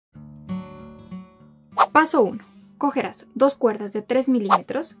Paso 1. Cogerás dos cuerdas de 3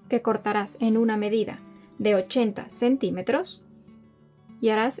 milímetros que cortarás en una medida de 80 centímetros y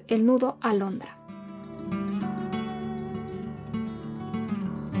harás el nudo alondra.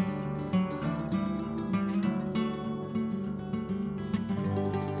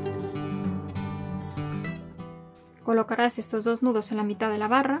 Colocarás estos dos nudos en la mitad de la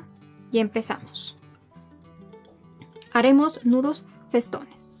barra y empezamos. Haremos nudos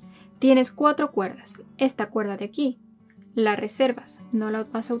festones. Tienes 4 cuerdas. Esta cuerda de aquí la reservas, no la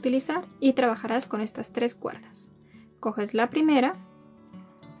vas a utilizar y trabajarás con estas 3 cuerdas. Coges la primera,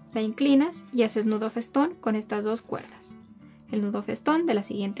 la inclinas y haces nudo festón con estas 2 cuerdas. El nudo festón de la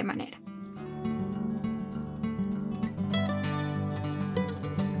siguiente manera.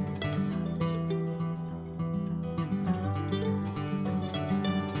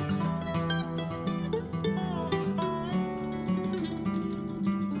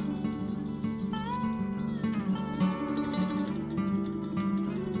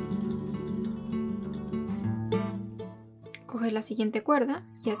 Coges la siguiente cuerda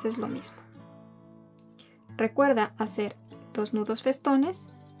y haces lo mismo. Recuerda hacer 2 nudos festones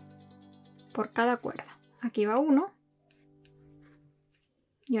por cada cuerda. Aquí va uno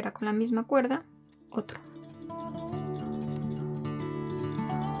y ahora con la misma cuerda otro.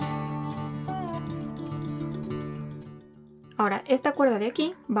 Ahora esta cuerda de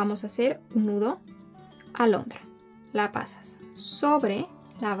aquí vamos a hacer un nudo alondra. La pasas sobre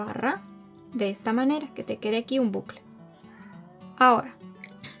la barra de esta manera, que te quede aquí un bucle. Ahora,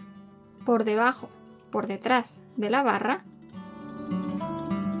 por debajo, por detrás de la barra,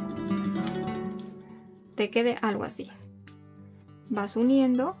 te quede algo así. Vas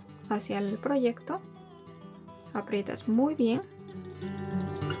uniendo hacia el proyecto, aprietas muy bien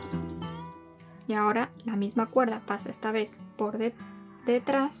y ahora la misma cuerda pasa esta vez por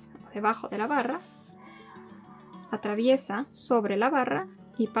detrás o debajo de la barra, atraviesa sobre la barra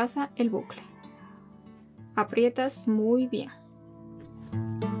y pasa el bucle. Aprietas muy bien.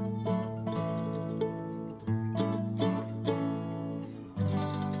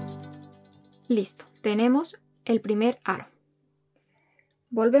 Listo, tenemos el primer aro.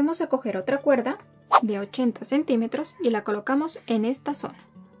 Volvemos a coger otra cuerda de 80 centímetros y la colocamos en esta zona,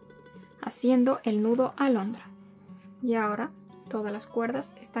 haciendo el nudo alondra. Y ahora todas las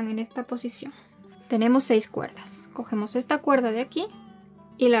cuerdas están en esta posición. Tenemos 6 cuerdas. Cogemos esta cuerda de aquí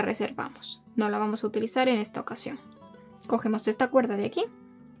y la reservamos. No la vamos a utilizar en esta ocasión. Cogemos esta cuerda de aquí,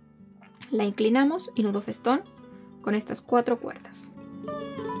 la inclinamos y nudo festón con estas 4 cuerdas.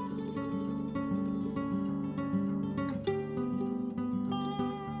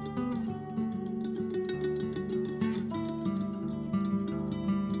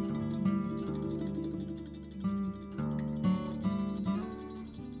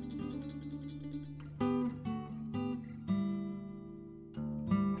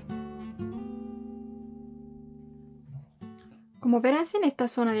 Como verás, en esta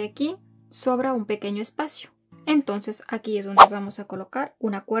zona de aquí sobra un pequeño espacio. Entonces aquí es donde vamos a colocar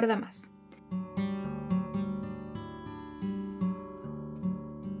una cuerda más.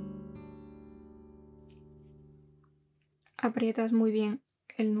 Aprietas muy bien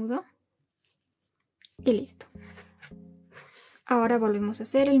el nudo y listo. Ahora volvemos a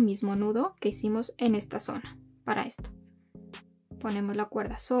hacer el mismo nudo que hicimos en esta zona. Para esto ponemos la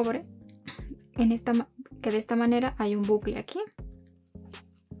cuerda sobre, que de esta manera hay un bucle aquí.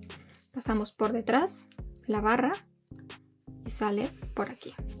 Pasamos por detrás la barra y sale por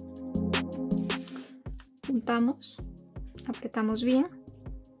aquí. Juntamos, apretamos bien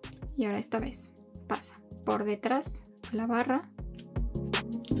y ahora esta vez pasa por detrás de la barra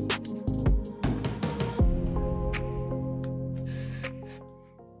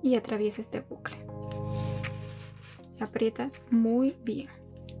y atraviesa este bucle. Aprietas muy bien.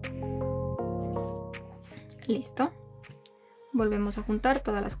 Listo. Volvemos a juntar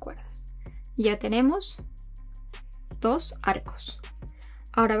todas las cuerdas. Ya tenemos 2 arcos.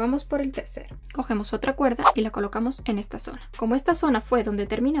 Ahora vamos por el tercero. Cogemos otra cuerda y la colocamos en esta zona. Como esta zona fue donde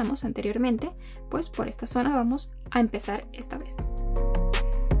terminamos anteriormente, pues por esta zona vamos a empezar esta vez.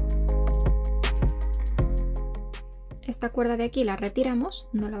 Esta cuerda de aquí la retiramos,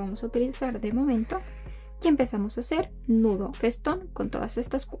 no la vamos a utilizar de momento, y empezamos a hacer nudo festón con todas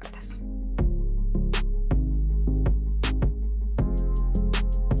estas cuerdas.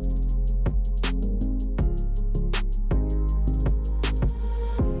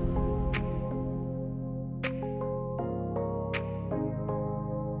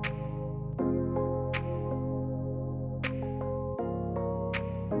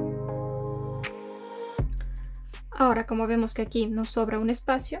 Ahora, como vemos que aquí nos sobra un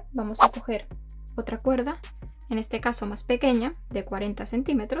espacio, vamos a coger otra cuerda, en este caso más pequeña, de 40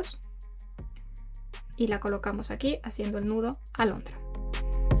 centímetros, y la colocamos aquí haciendo el nudo alondra.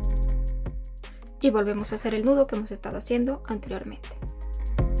 Y volvemos a hacer el nudo que hemos estado haciendo anteriormente.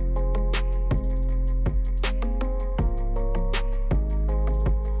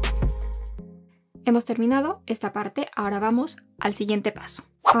 Hemos terminado esta parte, ahora vamos al siguiente paso.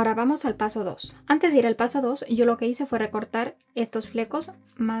 Ahora vamos al paso 2. Antes de ir al paso 2, yo lo que hice fue recortar estos flecos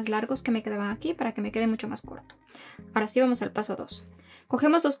más largos que me quedaban aquí para que me quede mucho más corto. Ahora sí vamos al paso 2.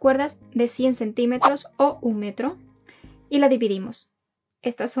 Cogemos dos cuerdas de 100 centímetros o 1 metro y la dividimos.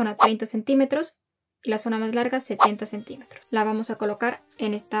 Esta zona 30 centímetros y la zona más larga 70 centímetros. La vamos a colocar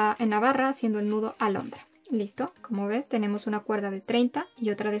en la barra haciendo el nudo alondra. Listo, como ves tenemos una cuerda de 30 y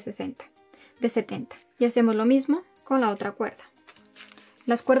otra de 70. Y hacemos lo mismo con la otra cuerda.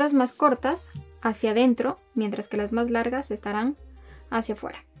 Las cuerdas más cortas hacia adentro, mientras que las más largas estarán hacia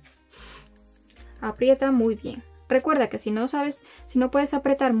afuera. Aprieta muy bien. Recuerda que si no puedes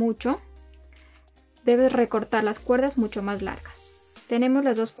apretar mucho, debes recortar las cuerdas mucho más largas. Tenemos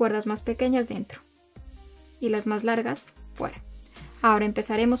las dos cuerdas más pequeñas dentro y las más largas fuera. Ahora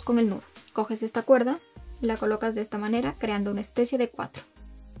empezaremos con el nudo. Coges esta cuerda y la colocas de esta manera, creando una especie de 4.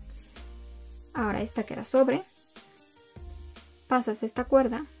 Ahora esta queda sobre. Pasas esta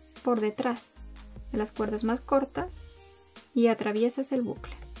cuerda por detrás de las cuerdas más cortas y atraviesas el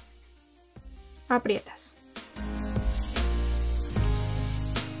bucle. Aprietas.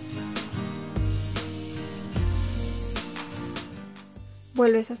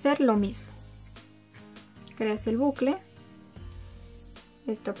 Vuelves a hacer lo mismo. Creas el bucle.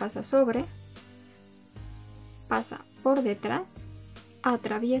 Esto pasa sobre. Pasa por detrás.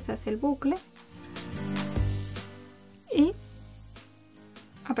 Atraviesas el bucle. Y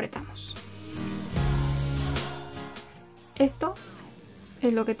apretamos. Esto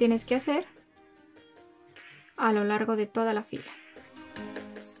es lo que tienes que hacer a lo largo de toda la fila.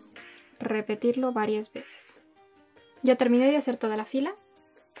 Repetirlo varias veces. Ya terminé de hacer toda la fila.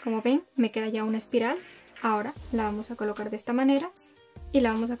 Como ven, me queda ya una espiral. Ahora la vamos a colocar de esta manera y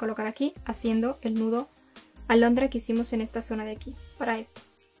la vamos a colocar aquí haciendo el nudo alondra que hicimos en esta zona de aquí. Para esto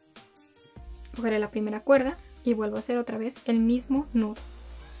cogeré la primera cuerda y vuelvo a hacer otra vez el mismo nudo.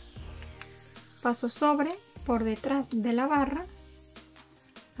 Paso sobre, por detrás de la barra,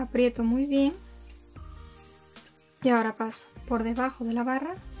 aprieto muy bien y ahora paso por debajo de la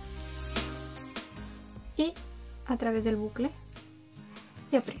barra y a través del bucle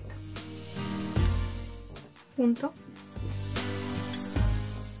y aprieto. Punto.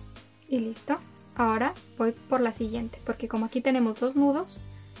 Y listo. Ahora voy por la siguiente, porque como aquí tenemos dos nudos,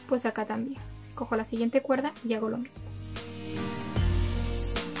 pues acá también. Cojo la siguiente cuerda y hago lo mismo.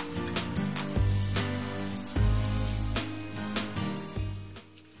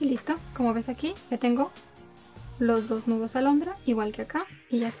 Y listo, como ves aquí ya tengo los dos nudos alondra, igual que acá,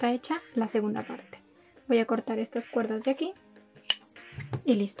 y ya está hecha la segunda parte. Voy a cortar estas cuerdas de aquí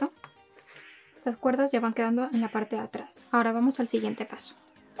y listo. Estas cuerdas ya van quedando en la parte de atrás. Ahora vamos al siguiente paso.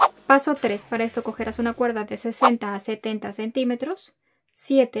 Paso 3. Para esto cogerás una cuerda de 60 a 70 centímetros,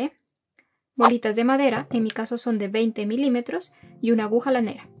 7 bolitas de madera, en mi caso son de 20 milímetros, y una aguja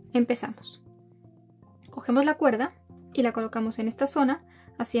lanera. Empezamos. Cogemos la cuerda y la colocamos en esta zona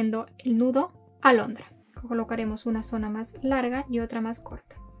haciendo el nudo alondra. Colocaremos una zona más larga y otra más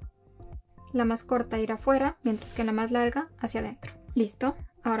corta. La más corta irá afuera, mientras que la más larga hacia adentro. Listo.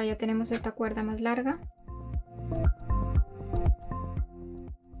 Ahora ya tenemos esta cuerda más larga.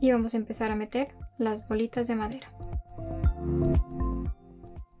 Y vamos a empezar a meter las bolitas de madera.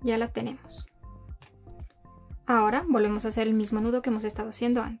 Ya las tenemos. Ahora volvemos a hacer el mismo nudo que hemos estado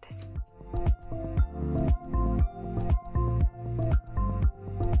haciendo antes.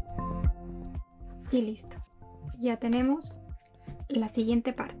 Y listo. Ya tenemos la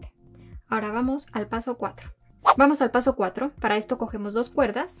siguiente parte. Ahora vamos al paso 4. Vamos al paso 4. Para esto cogemos dos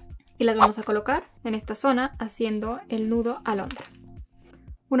cuerdas y las vamos a colocar en esta zona haciendo el nudo alondra.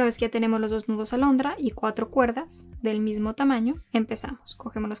 Una vez que ya tenemos los dos nudos alondra y 4 cuerdas del mismo tamaño, empezamos.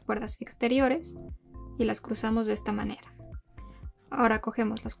 Cogemos las cuerdas exteriores y las cruzamos de esta manera. Ahora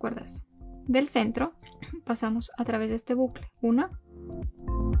cogemos las cuerdas del centro, pasamos a través de este bucle. Una.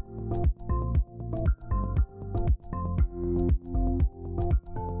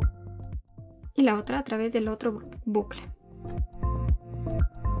 Y la otra a través del otro bucle.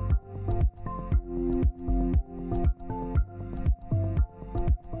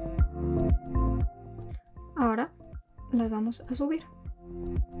 Ahora las vamos a subir.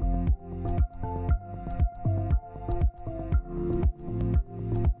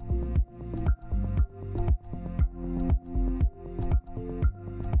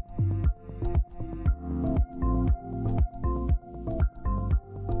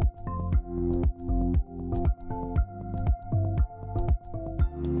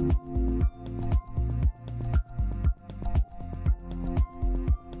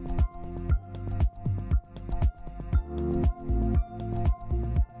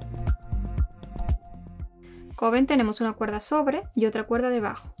 Como ven, tenemos una cuerda sobre y otra cuerda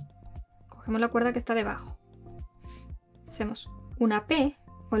debajo. Cogemos la cuerda que está debajo. Hacemos una P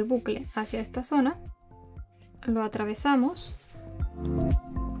o el bucle hacia esta zona. Lo atravesamos.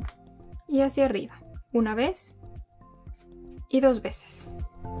 Y hacia arriba. Una vez y 2 veces.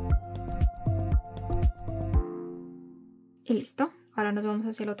 Y listo. Ahora nos vamos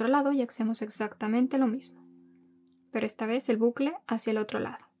hacia el otro lado y hacemos exactamente lo mismo. Pero esta vez el bucle hacia el otro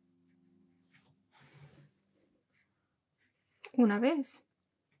lado. Una vez.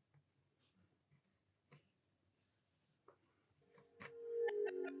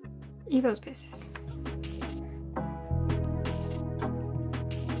 Y 2 veces.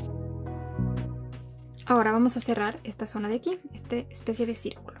 Ahora vamos a cerrar esta zona de aquí, esta especie de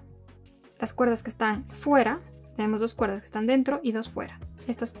círculo. Las cuerdas que están fuera, tenemos 2 cuerdas que están dentro y 2 fuera.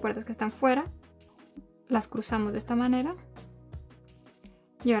 Estas cuerdas que están fuera las cruzamos de esta manera.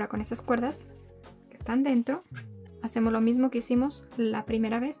 Y ahora con estas cuerdas que están dentro, hacemos lo mismo que hicimos la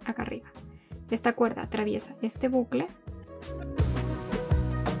primera vez acá arriba. Esta cuerda atraviesa este bucle.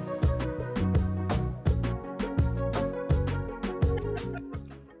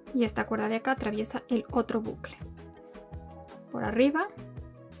 Y esta cuerda de acá atraviesa el otro bucle. Por arriba.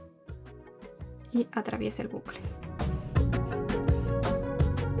 Y atraviesa el bucle.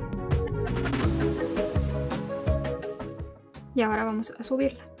 Y ahora vamos a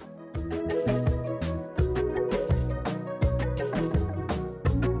subirla.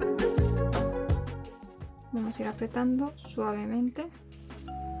 Vamos a ir apretando suavemente.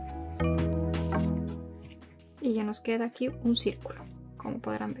 Y ya nos queda aquí un círculo, como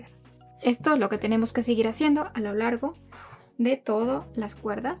podrán ver. Esto es lo que tenemos que seguir haciendo a lo largo de todas las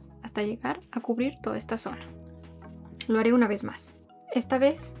cuerdas hasta llegar a cubrir toda esta zona. Lo haré una vez más. Esta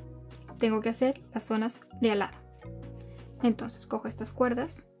vez tengo que hacer las zonas de al lado. Entonces cojo estas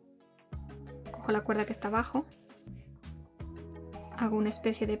cuerdas, cojo la cuerda que está abajo, hago una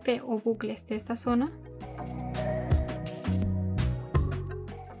especie de P o bucles de esta zona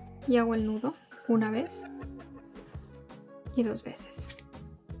y hago el nudo una vez y 2 veces.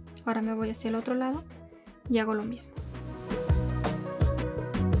 Ahora me voy hacia el otro lado y hago lo mismo.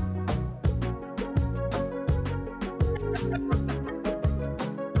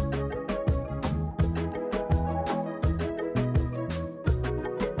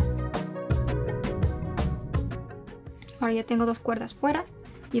 Ahora ya tengo 2 cuerdas fuera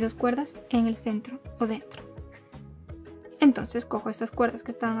y 2 cuerdas en el centro o dentro. Entonces cojo estas cuerdas que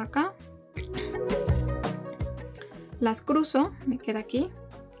están acá, las cruzo, me queda aquí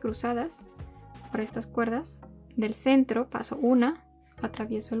cruzadas por estas cuerdas del centro, paso una,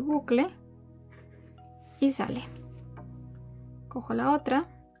 atravieso el bucle y sale. Cojo la otra,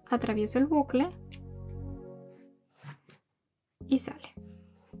 atravieso el bucle y sale.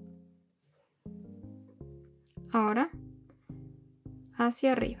 Ahora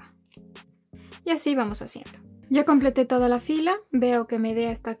hacia arriba. Y así vamos haciendo. Ya completé toda la fila, veo que me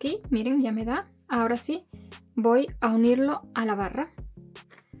da hasta aquí, miren, ya me da. Ahora sí, voy a unirlo a la barra.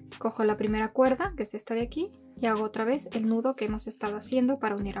 Cojo la primera cuerda, que es esta de aquí, y hago otra vez el nudo que hemos estado haciendo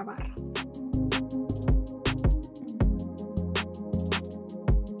para unir a barra.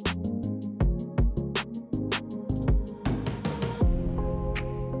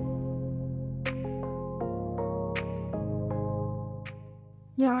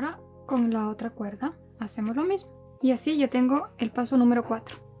 Y ahora con la otra cuerda hacemos lo mismo. Y así ya tengo el paso número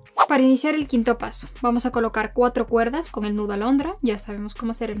 4. Para iniciar el quinto paso vamos a colocar 4 cuerdas con el nudo alondra. Ya sabemos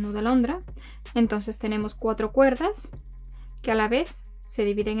cómo hacer el nudo alondra. Entonces tenemos 4 cuerdas que a la vez se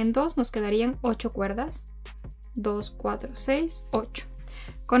dividen en 2. Nos quedarían 8 cuerdas. 2, 4, 6, 8.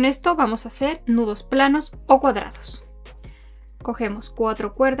 Con esto vamos a hacer nudos planos o cuadrados. Cogemos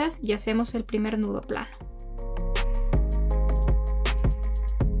 4 cuerdas y hacemos el primer nudo plano.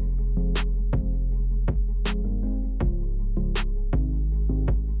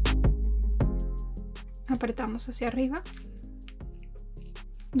 Apretamos hacia arriba.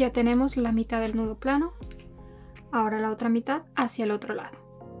 Ya tenemos la mitad del nudo plano. Ahora la otra mitad hacia el otro lado.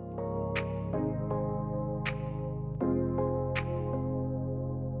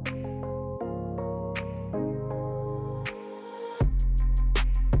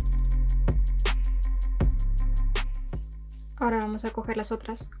 Ahora vamos a coger las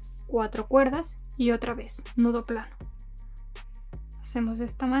otras 4 cuerdas y otra vez nudo plano. Hacemos de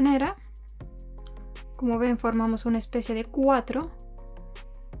esta manera. Como ven, formamos una especie de 4.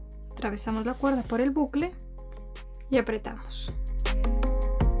 Atravesamos la cuerda por el bucle y apretamos.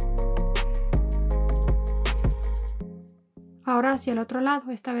 Ahora hacia el otro lado,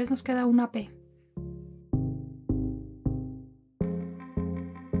 esta vez nos queda una P.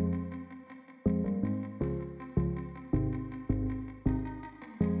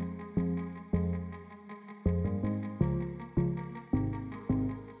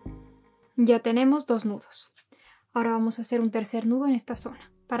 Ya tenemos 2 nudos. Ahora vamos a hacer un tercer nudo en esta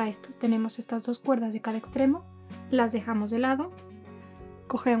zona. Para esto tenemos estas 2 cuerdas de cada extremo, las dejamos de lado,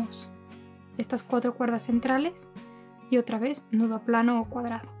 cogemos estas 4 cuerdas centrales y otra vez nudo plano o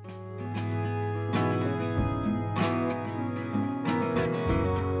cuadrado.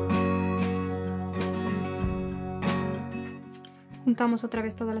 Juntamos otra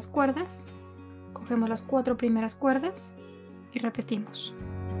vez todas las cuerdas, cogemos las 4 primeras cuerdas y repetimos.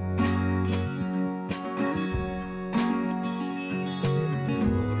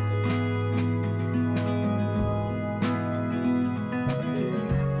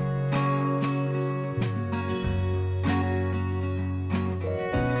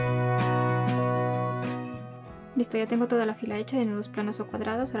 Listo, ya tengo toda la fila hecha de nudos planos o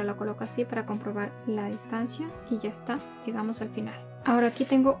cuadrados. Ahora la coloco así para comprobar la distancia y ya está, llegamos al final. Ahora aquí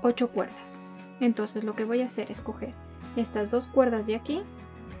tengo 8 cuerdas, entonces lo que voy a hacer es coger estas 2 cuerdas de aquí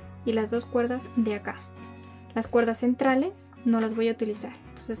y las 2 cuerdas de acá. Las cuerdas centrales no las voy a utilizar,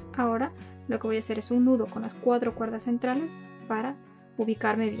 entonces ahora lo que voy a hacer es un nudo con las 4 cuerdas centrales para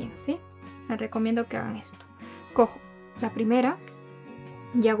ubicarme bien, ¿sí? Les recomiendo que hagan esto. Cojo la primera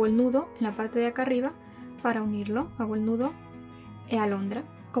y hago el nudo en la parte de acá arriba. Para unirlo hago el nudo alondra.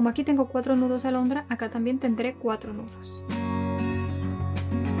 Como aquí tengo 4 nudos alondra, acá también tendré 4 nudos.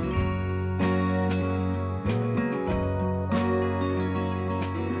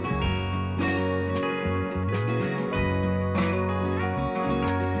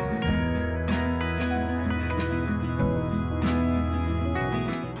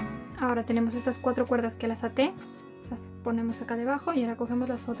 Ahora tenemos estas 4 cuerdas que las até, las ponemos acá debajo y ahora cogemos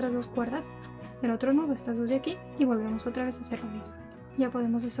las otras 2 cuerdas del otro nudo, estas 2 de aquí, y volvemos otra vez a hacer lo mismo. Ya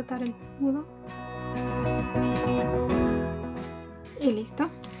podemos desatar el nudo y listo.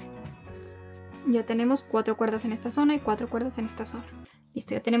 Ya tenemos 4 cuerdas en esta zona y 4 cuerdas en esta zona.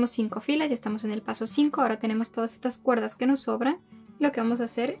 Listo, ya tenemos 5 filas, ya estamos en el paso 5. Ahora tenemos todas estas cuerdas que nos sobran. Lo que vamos a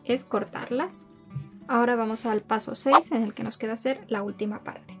hacer es cortarlas. Ahora vamos al paso 6, en el que nos queda hacer la última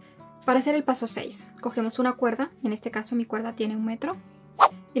parte. Para hacer el paso 6, cogemos una cuerda, en este caso mi cuerda tiene 1 metro,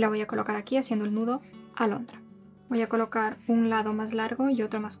 y la voy a colocar aquí haciendo el nudo alondra. Voy a colocar un lado más largo y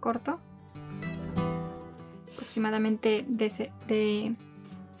otro más corto, aproximadamente de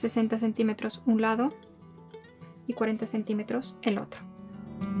 60 centímetros un lado y 40 centímetros el otro.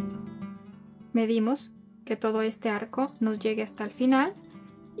 Medimos que todo este arco nos llegue hasta el final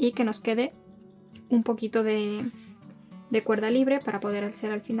y que nos quede un poquito de cuerda libre para poder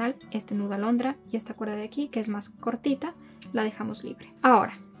hacer al final este nudo alondra, y esta cuerda de aquí, que es más cortita, la dejamos libre.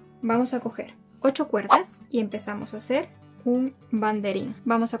 Ahora vamos a coger 8 cuerdas y empezamos a hacer un banderín.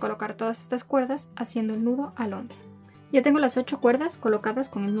 Vamos a colocar todas estas cuerdas haciendo el nudo alondra. Ya tengo las 8 cuerdas colocadas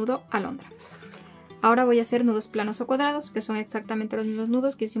con el nudo alondra. Ahora voy a hacer nudos planos o cuadrados, que son exactamente los mismos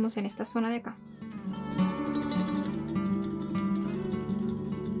nudos que hicimos en esta zona de acá.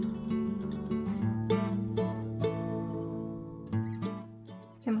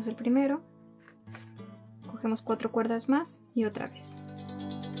 Hacemos el primero, cogemos 4 cuerdas más y otra vez.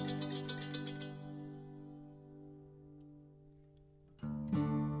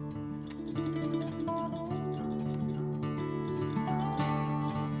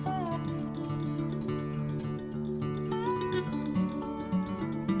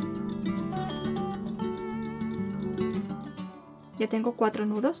 Ya tengo 4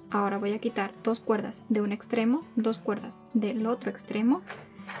 nudos, ahora voy a quitar 2 cuerdas de un extremo, 2 cuerdas del otro extremo,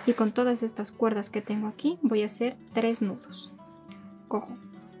 y con todas estas cuerdas que tengo aquí voy a hacer 3 nudos. Cojo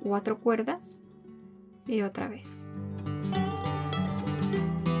 4 cuerdas y otra vez.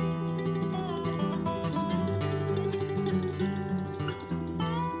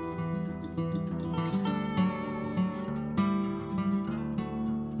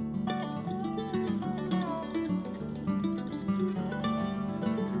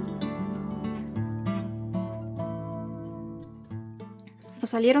 Nos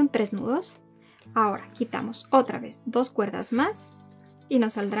salieron 3 nudos. Ahora quitamos otra vez 2 cuerdas más y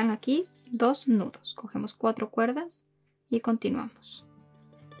nos saldrán aquí 2 nudos. Cogemos 4 cuerdas y continuamos.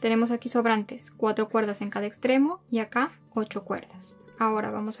 Tenemos aquí sobrantes 4 cuerdas en cada extremo y acá 8 cuerdas.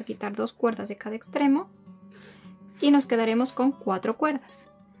 Ahora vamos a quitar 2 cuerdas de cada extremo y nos quedaremos con 4 cuerdas.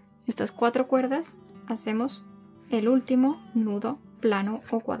 Estas 4 cuerdas hacemos el último nudo plano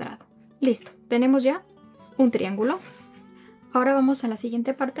o cuadrado. Listo, tenemos ya un triángulo. Ahora vamos a la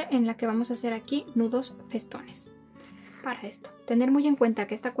siguiente parte, en la que vamos a hacer aquí nudos festones. Para esto, tener muy en cuenta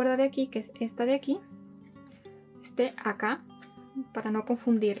que esta cuerda de aquí, que es esta de aquí, esté acá, para no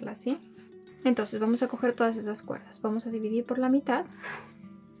confundirla, ¿sí? Entonces vamos a coger todas esas cuerdas, vamos a dividir por la mitad.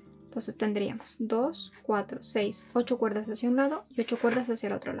 Entonces tendríamos 2, 4, 6, 8 cuerdas hacia un lado y 8 cuerdas hacia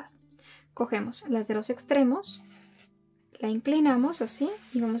el otro lado. Cogemos las de los extremos, la inclinamos así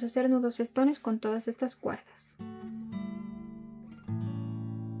y vamos a hacer nudos festones con todas estas cuerdas.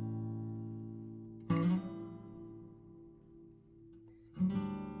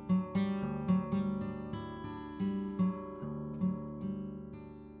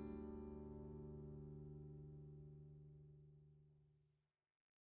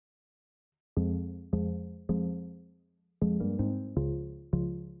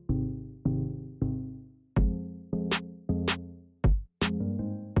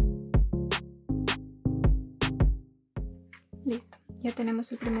 Listo, ya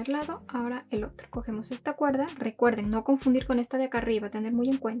tenemos el primer lado, ahora el otro. Cogemos esta cuerda, recuerden no confundir con esta de acá arriba, tener muy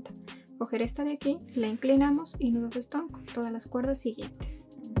en cuenta. Coger esta de aquí, la inclinamos y nudo festón con todas las cuerdas siguientes.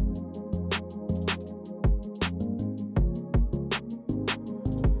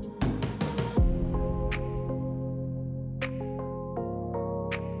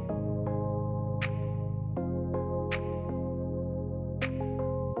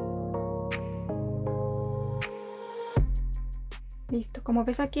 Listo, como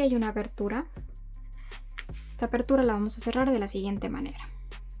ves aquí hay una abertura. Esta apertura la vamos a cerrar de la siguiente manera.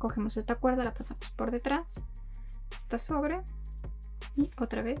 Cogemos esta cuerda, la pasamos por detrás, esta sobre y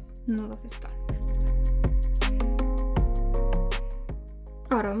otra vez nudo festón.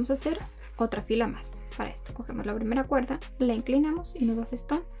 Ahora vamos a hacer otra fila más. Para esto cogemos la primera cuerda, la inclinamos y nudo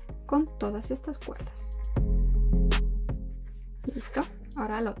festón con todas estas cuerdas. Listo,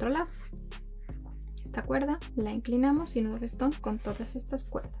 ahora al otro lado. Esta cuerda la inclinamos y nudo festón con todas estas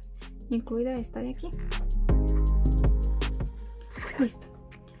cuerdas, incluida esta de aquí. Listo,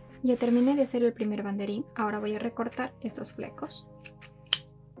 ya terminé de hacer el primer banderín. Ahora voy a recortar estos flecos.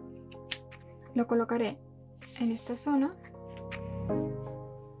 Lo colocaré en esta zona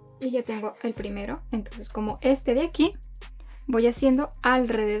y ya tengo el primero. Entonces, como este de aquí, voy haciendo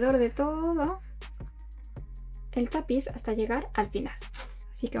alrededor de todo el tapiz hasta llegar al final.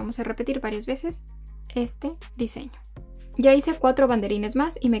 Así que vamos a repetir varias veces este diseño. Ya hice 4 banderines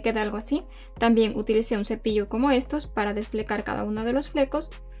más y me queda algo así. También utilicé un cepillo como estos para desplegar cada uno de los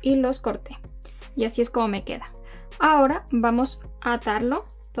flecos y los corté. Y así es como me queda. Ahora vamos a atarlo,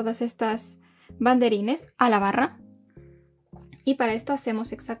 todas estas banderines, a la barra. Y para esto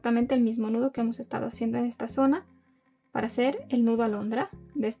hacemos exactamente el mismo nudo que hemos estado haciendo en esta zona para hacer el nudo alondra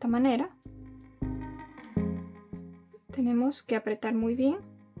de esta manera. Tenemos que apretar muy bien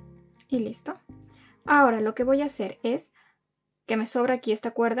y listo. Ahora lo que voy a hacer es que me sobra aquí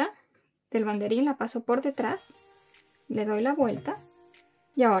esta cuerda del banderín, la paso por detrás, le doy la vuelta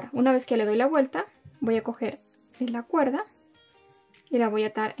y ahora una vez que le doy la vuelta voy a coger la cuerda y la voy a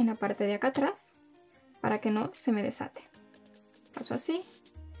atar en la parte de acá atrás para que no se me desate. Paso así,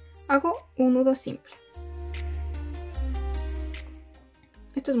 hago un nudo simple.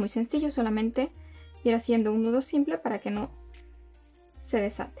 Esto es muy sencillo, solamente ir haciendo un nudo simple para que no se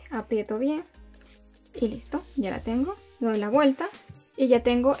desate. Aprieto bien. Y listo, ya la tengo, doy la vuelta y ya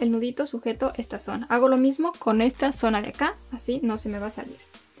tengo el nudito sujeto esta zona. Hago lo mismo con esta zona de acá, así no se me va a salir.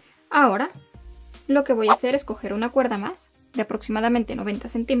 Ahora lo que voy a hacer es coger una cuerda más de aproximadamente 90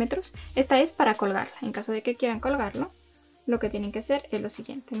 centímetros. Esta es para colgarla. En caso de que quieran colgarlo, lo que tienen que hacer es lo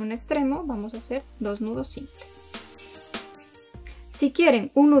siguiente. En un extremo vamos a hacer 2 nudos simples. Si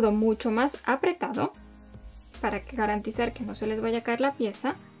quieren un nudo mucho más apretado, para garantizar que no se les vaya a caer la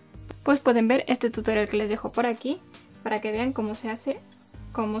pieza, pues pueden ver este tutorial que les dejo por aquí para que vean cómo se hace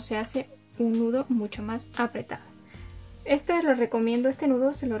un nudo mucho más apretado. Este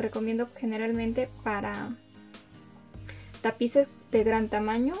nudo se lo recomiendo generalmente para tapices de gran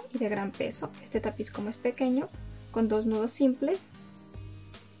tamaño y de gran peso. Este tapiz, como es pequeño, con 2 nudos simples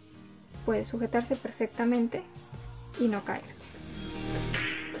puede sujetarse perfectamente y no caerse.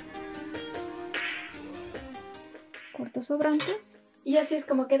 Corto sobrantes. Y así es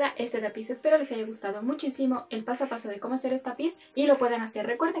como queda este tapiz. Espero les haya gustado muchísimo el paso a paso de cómo hacer este tapiz y lo puedan hacer.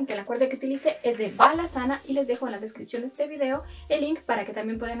 Recuerden que la cuerda que utilicé es de bala sana y les dejo en la descripción de este video el link para que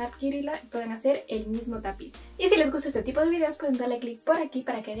también puedan adquirirla y puedan hacer el mismo tapiz. Y si les gusta este tipo de videos pueden darle clic por aquí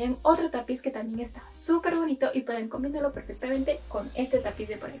para que vean otro tapiz que también está súper bonito y pueden combinarlo perfectamente con este tapiz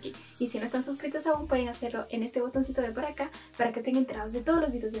de por aquí. Y si no están suscritos aún pueden hacerlo en este botoncito de por acá para que estén enterados de todos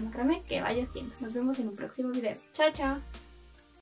los videos de macramé que vaya haciendo. Nos vemos en un próximo video. Chao, chao.